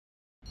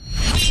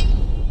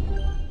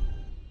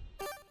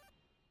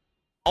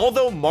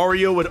Although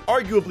Mario would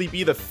arguably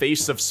be the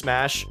face of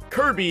Smash,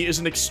 Kirby is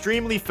an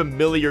extremely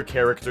familiar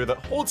character that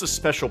holds a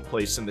special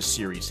place in the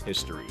series'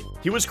 history.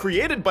 He was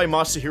created by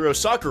Masahiro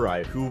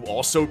Sakurai, who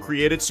also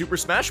created Super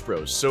Smash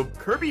Bros., so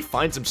Kirby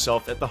finds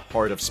himself at the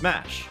heart of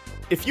Smash.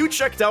 If you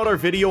checked out our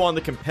video on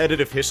the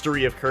competitive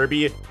history of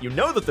Kirby, you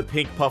know that the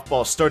pink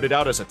puffball started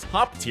out as a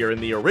top tier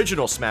in the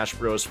original Smash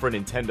Bros. For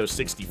Nintendo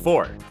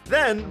 64.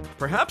 Then,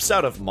 perhaps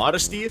out of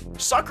modesty,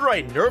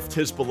 Sakurai nerfed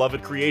his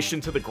beloved creation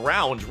to the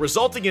ground,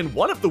 resulting in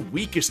one of the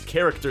weakest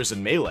characters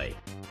in Melee.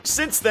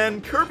 Since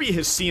then, Kirby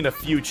has seen a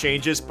few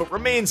changes, but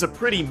remains a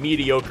pretty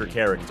mediocre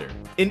character.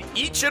 In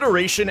each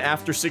iteration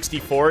after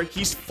 64,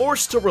 he's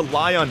forced to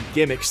rely on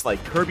gimmicks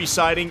like Kirby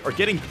siding or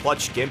getting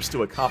clutch gimps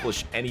to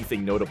accomplish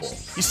anything notable.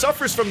 He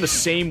suffers from the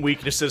same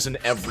weaknesses in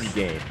every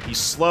game. He's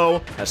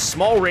slow, has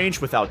small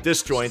range without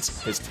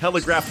disjoints, his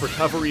telegraph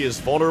recovery is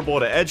vulnerable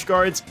to edge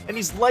guards, and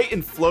he's light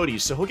and floaty,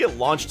 so he'll get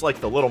launched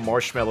like the little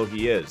marshmallow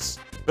he is.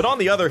 But on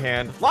the other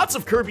hand, lots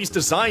of Kirby's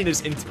design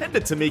is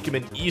intended to make him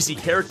an easy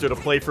character to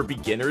play for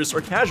beginners or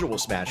casual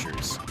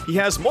smashers. He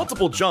has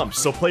multiple jumps,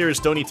 so players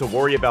don't need to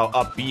worry about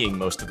up B'ing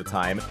most of the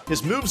time.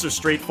 His moves are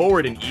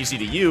straightforward and easy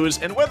to use,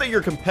 and whether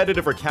you're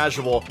competitive or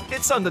casual,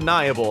 it's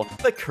undeniable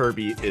that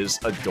Kirby is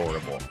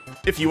adorable.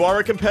 If you are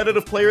a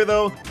competitive player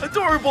though,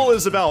 adorable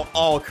is about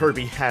all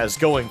Kirby has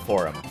going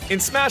for him. In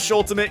Smash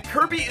Ultimate,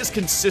 Kirby is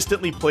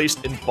consistently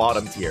placed in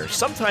bottom tier,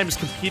 sometimes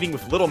competing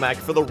with Little Mac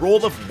for the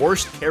role of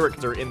worst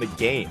character in the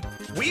game.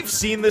 We've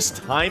seen this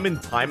time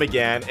and time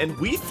again, and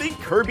we think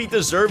Kirby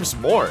deserves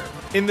more.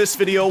 In this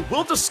video,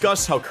 we'll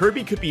discuss how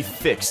Kirby could be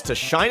fixed to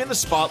shine in the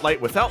spotlight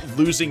without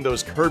losing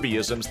those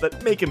Kirbyisms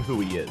that make him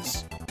who he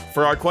is.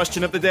 For our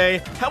question of the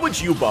day, how would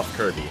you buff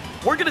Kirby?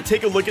 We're gonna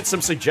take a look at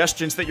some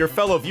suggestions that your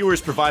fellow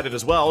viewers provided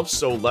as well,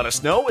 so let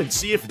us know and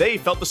see if they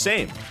felt the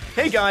same.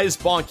 Hey guys,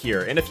 Bonk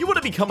here, and if you want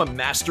to become a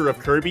master of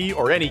Kirby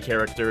or any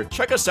character,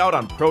 check us out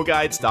on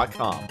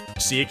ProGuides.com.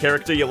 See a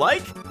character you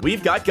like?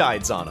 We've got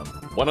guides on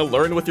them. Want to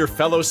learn with your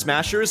fellow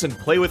Smashers and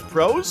play with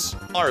pros?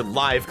 Our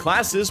live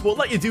classes will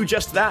let you do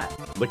just that.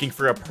 Looking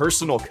for a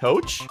personal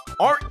coach?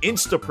 Our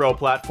InstaPro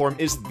platform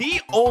is the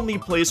only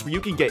place where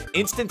you can get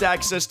instant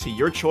access to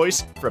your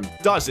choice from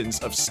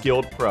dozens of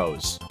skilled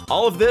pros.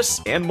 All of this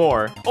and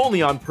more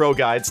only on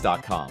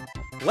ProGuides.com.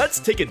 Let's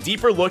take a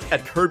deeper look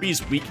at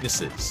Kirby's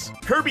weaknesses.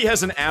 Kirby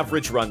has an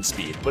average run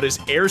speed, but his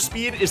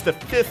airspeed is the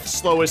 5th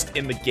slowest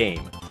in the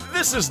game.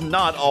 This is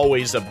not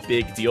always a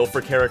big deal for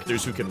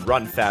characters who can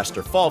run fast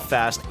or fall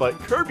fast, but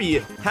Kirby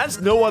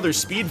has no other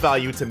speed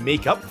value to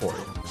make up for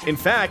it. In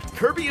fact,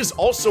 Kirby is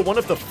also one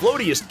of the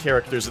floatiest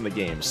characters in the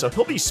game, so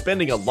he'll be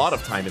spending a lot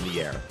of time in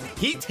the air.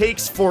 He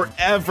takes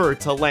forever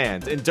to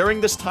land, and during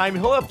this time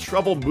he'll have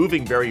trouble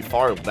moving very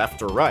far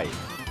left or right.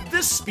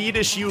 This speed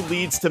issue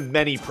leads to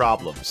many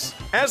problems.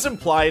 As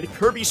implied,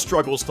 Kirby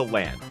struggles to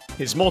land.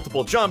 His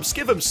multiple jumps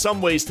give him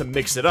some ways to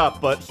mix it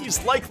up, but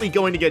he's likely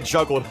going to get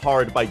juggled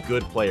hard by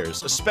good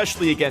players,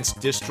 especially against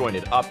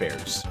disjointed up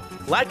airs.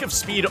 Lack of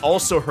speed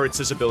also hurts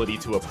his ability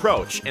to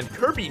approach, and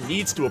Kirby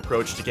needs to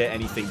approach to get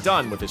anything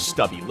done with his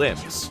stubby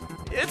limbs.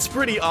 It's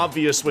pretty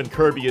obvious when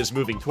Kirby is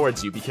moving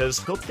towards you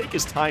because he'll take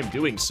his time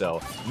doing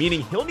so,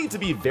 meaning he'll need to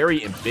be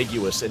very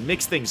ambiguous and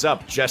mix things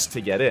up just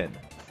to get in.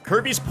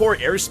 Kirby's poor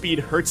airspeed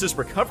hurts his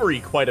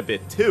recovery quite a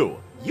bit too.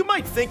 You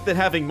might think that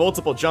having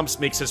multiple jumps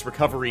makes his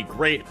recovery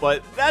great,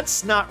 but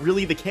that's not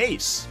really the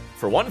case.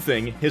 For one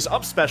thing, his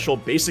up special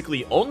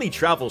basically only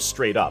travels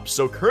straight up,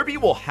 so Kirby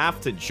will have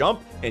to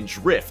jump and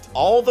drift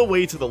all the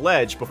way to the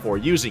ledge before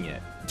using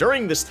it.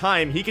 During this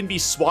time, he can be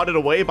swatted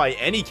away by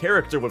any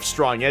character with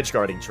strong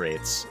edgeguarding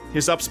traits.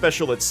 His up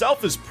special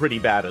itself is pretty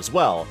bad as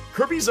well.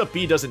 Kirby's up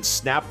B doesn't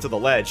snap to the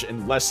ledge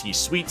unless he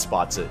sweet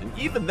spots it, and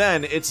even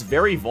then, it's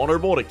very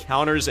vulnerable to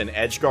counters and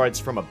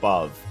edgeguards from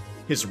above.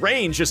 His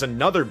range is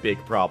another big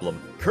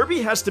problem.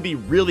 Kirby has to be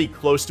really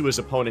close to his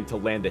opponent to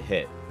land a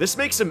hit. This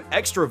makes him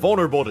extra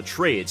vulnerable to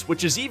trades,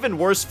 which is even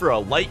worse for a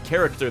light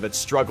character that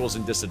struggles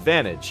in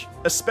disadvantage.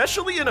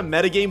 Especially in a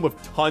metagame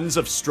with tons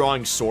of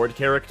strong sword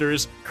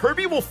characters,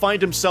 Kirby will find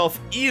himself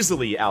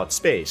easily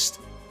outspaced.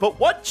 But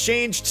what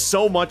changed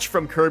so much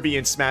from Kirby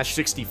in Smash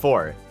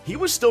 64? He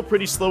was still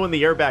pretty slow in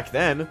the air back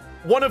then.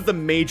 One of the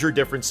major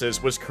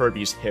differences was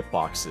Kirby's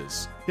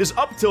hitboxes. His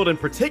up tilt in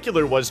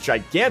particular was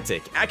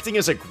gigantic, acting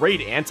as a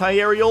great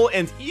anti-aerial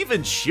and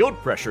even shield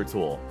pressure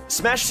tool.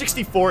 Smash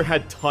 64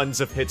 had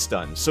tons of hit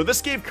stun, so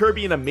this gave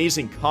Kirby an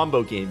amazing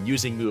combo game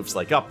using moves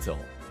like up tilt.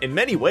 In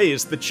many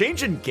ways, the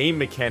change in game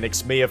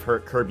mechanics may have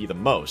hurt Kirby the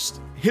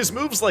most. His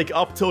moves like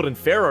up tilt and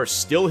fair are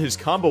still his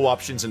combo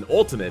options in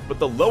Ultimate, but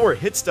the lower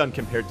hit stun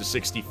compared to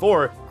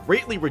 64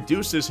 greatly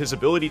reduces his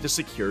ability to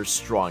secure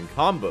strong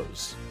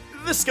combos.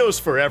 This goes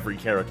for every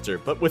character,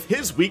 but with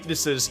his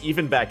weaknesses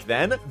even back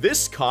then,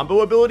 this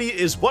combo ability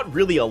is what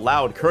really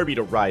allowed Kirby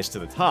to rise to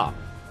the top.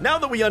 Now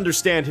that we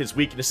understand his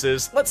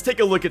weaknesses, let's take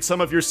a look at some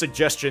of your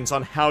suggestions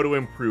on how to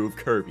improve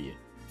Kirby.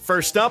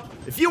 First up,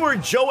 viewer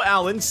Joe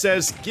Allen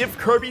says, give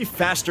Kirby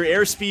faster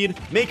airspeed,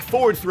 make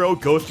forward throw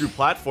go through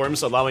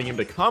platforms allowing him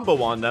to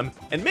combo on them,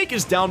 and make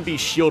his down B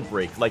shield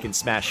break like in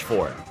Smash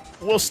 4.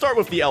 We'll start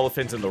with the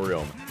elephant in the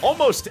room.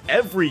 Almost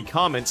every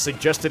comment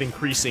suggested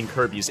increasing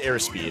Kirby's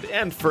airspeed,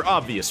 and for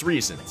obvious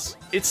reasons.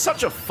 It's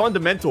such a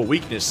fundamental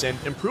weakness, and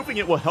improving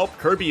it will help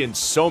Kirby in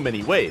so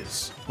many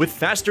ways. With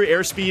faster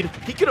airspeed,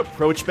 he could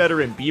approach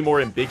better and be more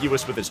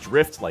ambiguous with his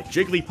drift like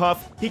Jigglypuff,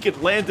 he could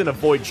land and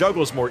avoid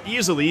juggles more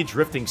easily,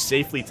 drifting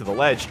safely to the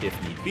ledge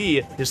if need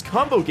be, his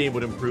combo game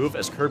would improve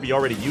as Kirby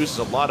already uses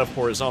a lot of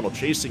horizontal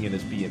chasing in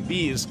his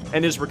B&Bs,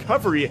 and his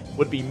recovery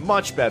would be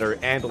much better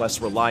and less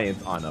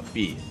reliant on a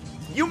B.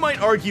 You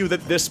might argue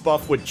that this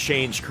buff would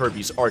change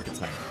Kirby's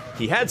archetype.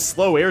 He had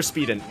slow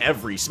airspeed in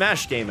every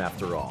Smash game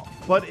after all.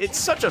 But it's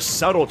such a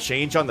subtle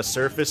change on the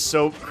surface,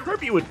 so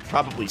Kirby would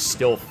probably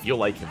still feel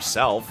like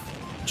himself.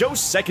 Joe's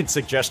second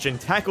suggestion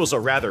tackles a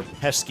rather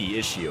pesky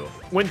issue.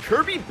 When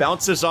Kirby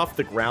bounces off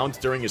the ground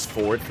during his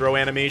forward throw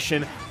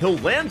animation, he'll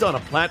land on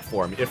a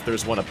platform if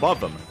there's one above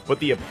him, but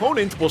the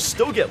opponent will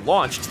still get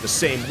launched the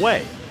same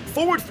way.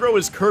 Forward throw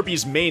is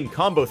Kirby's main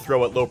combo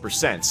throw at low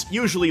percents,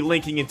 usually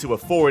linking into a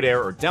forward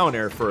air or down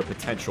air for a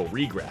potential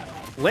regrab.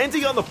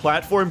 Landing on the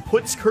platform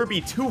puts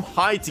Kirby too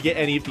high to get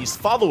any of these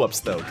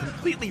follow-ups though,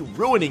 completely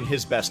ruining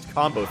his best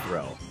combo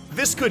throw.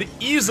 This could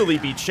easily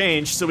be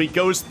changed so he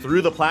goes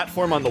through the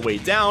platform on the way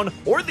down,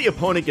 or the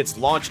opponent gets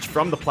launched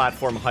from the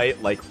platform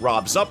height like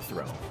Rob's up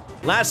throw.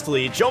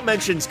 Lastly, Joe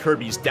mentions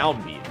Kirby's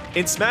down B.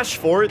 In Smash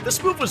 4,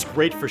 this move was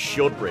great for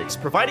shield breaks,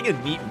 providing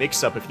a neat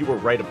mix-up if you were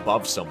right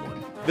above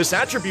someone. This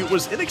attribute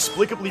was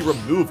inexplicably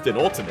removed in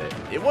Ultimate.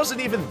 It wasn't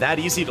even that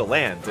easy to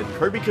land, and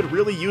Kirby could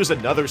really use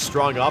another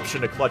strong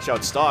option to clutch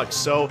out stocks,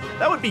 so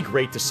that would be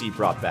great to see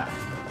brought back.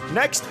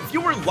 Next,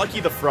 viewer Lucky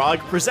the Frog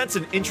presents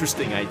an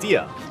interesting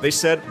idea. They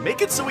said,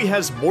 make it so he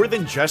has more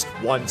than just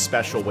one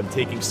special when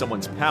taking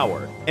someone's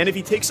power, and if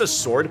he takes a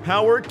sword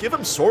power, give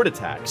him sword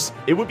attacks.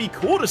 It would be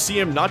cool to see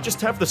him not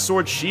just have the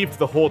sword sheathed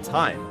the whole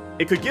time.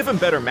 It could give him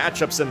better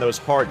matchups than those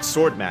hard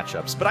sword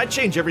matchups, but I'd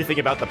change everything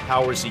about the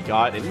powers he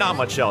got and not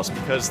much else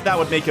because that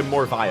would make him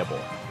more viable.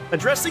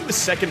 Addressing the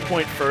second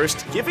point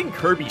first, giving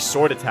Kirby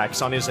sword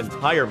attacks on his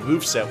entire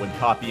moveset when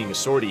copying a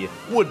swordie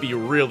would be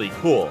really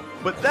cool,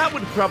 but that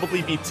would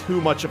probably be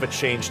too much of a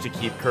change to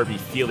keep Kirby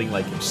feeling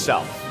like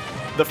himself.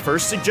 The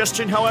first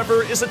suggestion,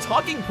 however, is a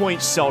talking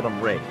point seldom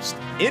raised.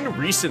 In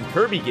recent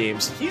Kirby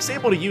games, he's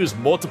able to use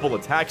multiple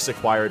attacks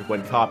acquired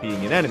when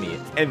copying an enemy,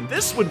 and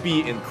this would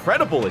be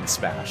incredible in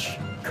Smash.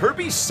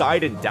 Kirby's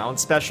side and down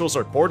specials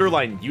are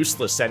borderline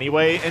useless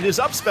anyway, and his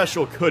up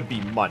special could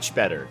be much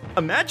better.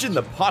 Imagine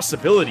the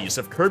possibilities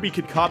if Kirby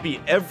could copy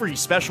every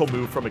special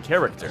move from a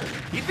character.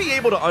 He'd be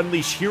able to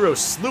unleash Hero's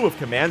slew of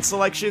command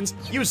selections,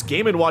 use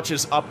Game &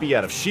 Watch's up B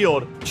out of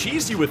shield,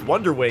 cheese you with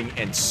Wonder Wing,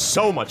 and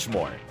so much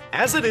more.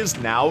 As it is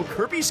now,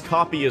 Kirby's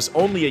copy is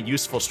only a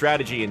useful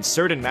strategy in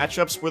certain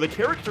matchups where the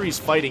character he's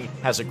fighting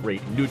has a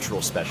great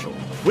neutral special.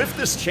 With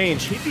this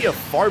change, he'd be a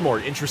far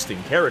more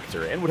interesting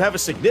character, and would have a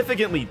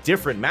significantly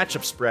different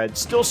matchup spread,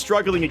 still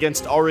struggling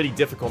against already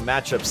difficult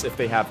matchups if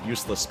they have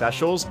useless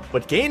specials,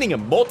 but gaining a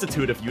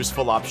multitude of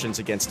useful options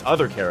against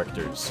other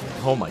characters.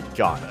 Oh my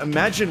god,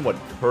 imagine what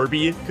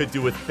Kirby could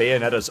do with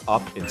Bayonetta's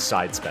up and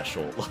side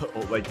special.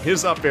 Like,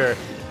 his up air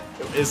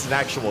is an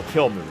actual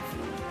kill move.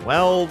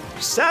 Well,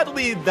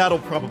 sadly, that'll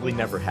probably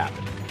never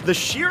happen. The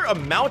sheer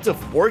amount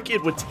of work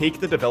it would take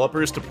the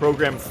developers to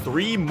program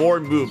 3 more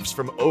moves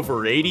from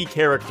over 80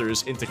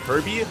 characters into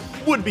Kirby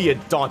would be a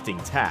daunting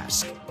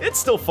task. It's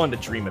still fun to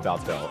dream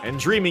about though, and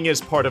dreaming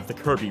is part of the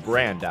Kirby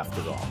brand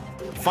after all.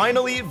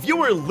 Finally,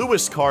 viewer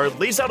Lewis Carr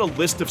lays out a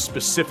list of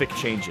specific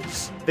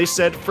changes. They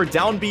said, for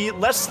down B,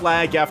 less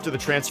lag after the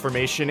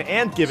transformation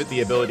and give it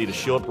the ability to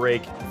shield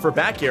break. For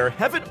back air,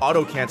 have it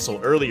auto-cancel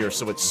earlier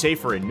so it's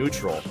safer in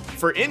neutral.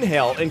 For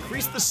inhale,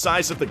 increase the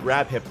size of the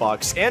grab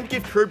hitbox and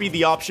give Kirby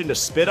the option to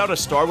spit out a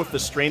star with the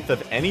strength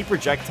of any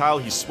projectile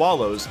he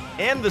swallows,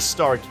 and the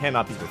star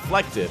cannot be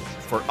reflected.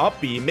 For up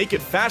B, make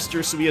it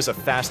faster so he has a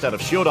fast out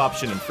of shield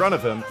option in front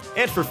of him,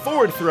 and for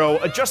forward throw,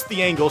 adjust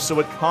the angle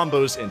so it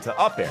combos into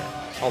up air.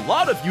 A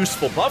lot of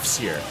useful buffs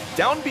here.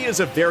 Down B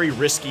is a very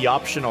risky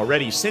option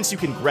already since you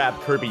can grab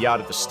Kirby out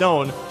of the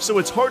stone, so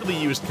it's hardly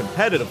used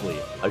competitively.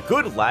 A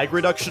good lag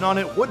reduction on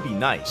it would be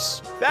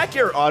nice. Back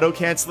air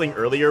auto-canceling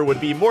earlier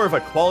would be more of a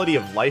quality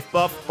of life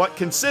buff, but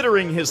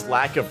considering his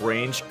lack of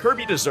range,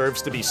 Kirby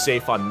deserves to be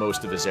safe on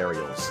most of his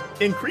aerials.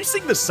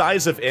 Increasing the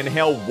size of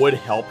inhale would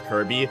help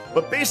Kirby,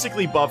 but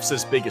basically buffs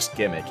his biggest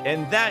gimmick,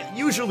 and that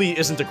usually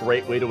isn't a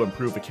great way to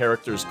improve a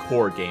character's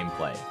core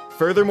gameplay.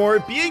 Furthermore,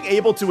 being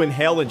able to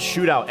inhale and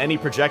shoot out any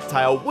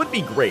projectile would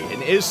be great,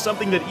 and is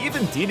something that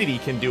even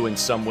DDD can do in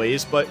some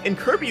ways, but in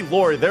Kirby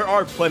lore, there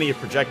are plenty of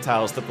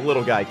projectiles that the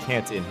little guy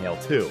can't inhale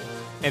too.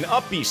 An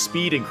up B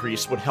speed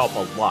increase would help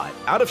a lot.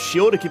 Out of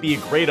shield, it could be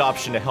a great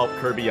option to help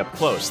Kirby up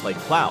close, like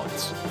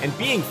Clouds. And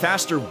being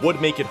faster would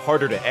make it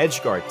harder to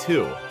edgeguard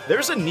too.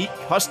 There's a neat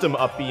custom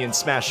up B in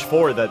Smash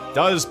 4 that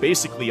does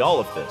basically all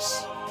of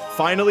this.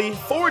 Finally,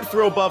 forward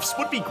throw buffs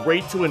would be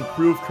great to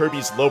improve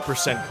Kirby's low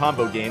percent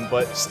combo game,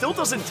 but still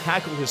doesn't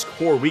tackle his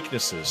core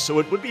weaknesses, so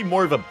it would be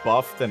more of a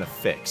buff than a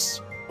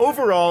fix.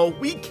 Overall,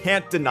 we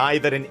can't deny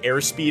that an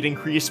airspeed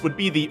increase would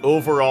be the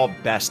overall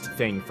best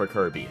thing for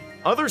Kirby.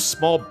 Other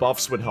small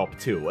buffs would help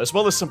too, as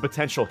well as some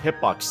potential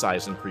hitbox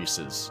size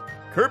increases.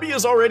 Kirby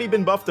has already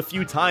been buffed a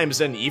few times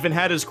and even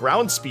had his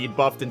ground speed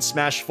buffed in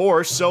Smash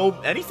 4, so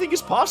anything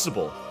is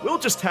possible. We'll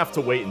just have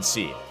to wait and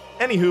see.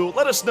 Anywho,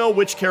 let us know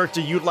which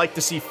character you'd like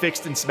to see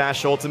fixed in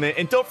Smash Ultimate,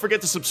 and don't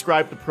forget to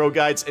subscribe to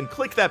ProGuides and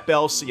click that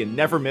bell so you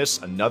never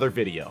miss another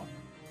video.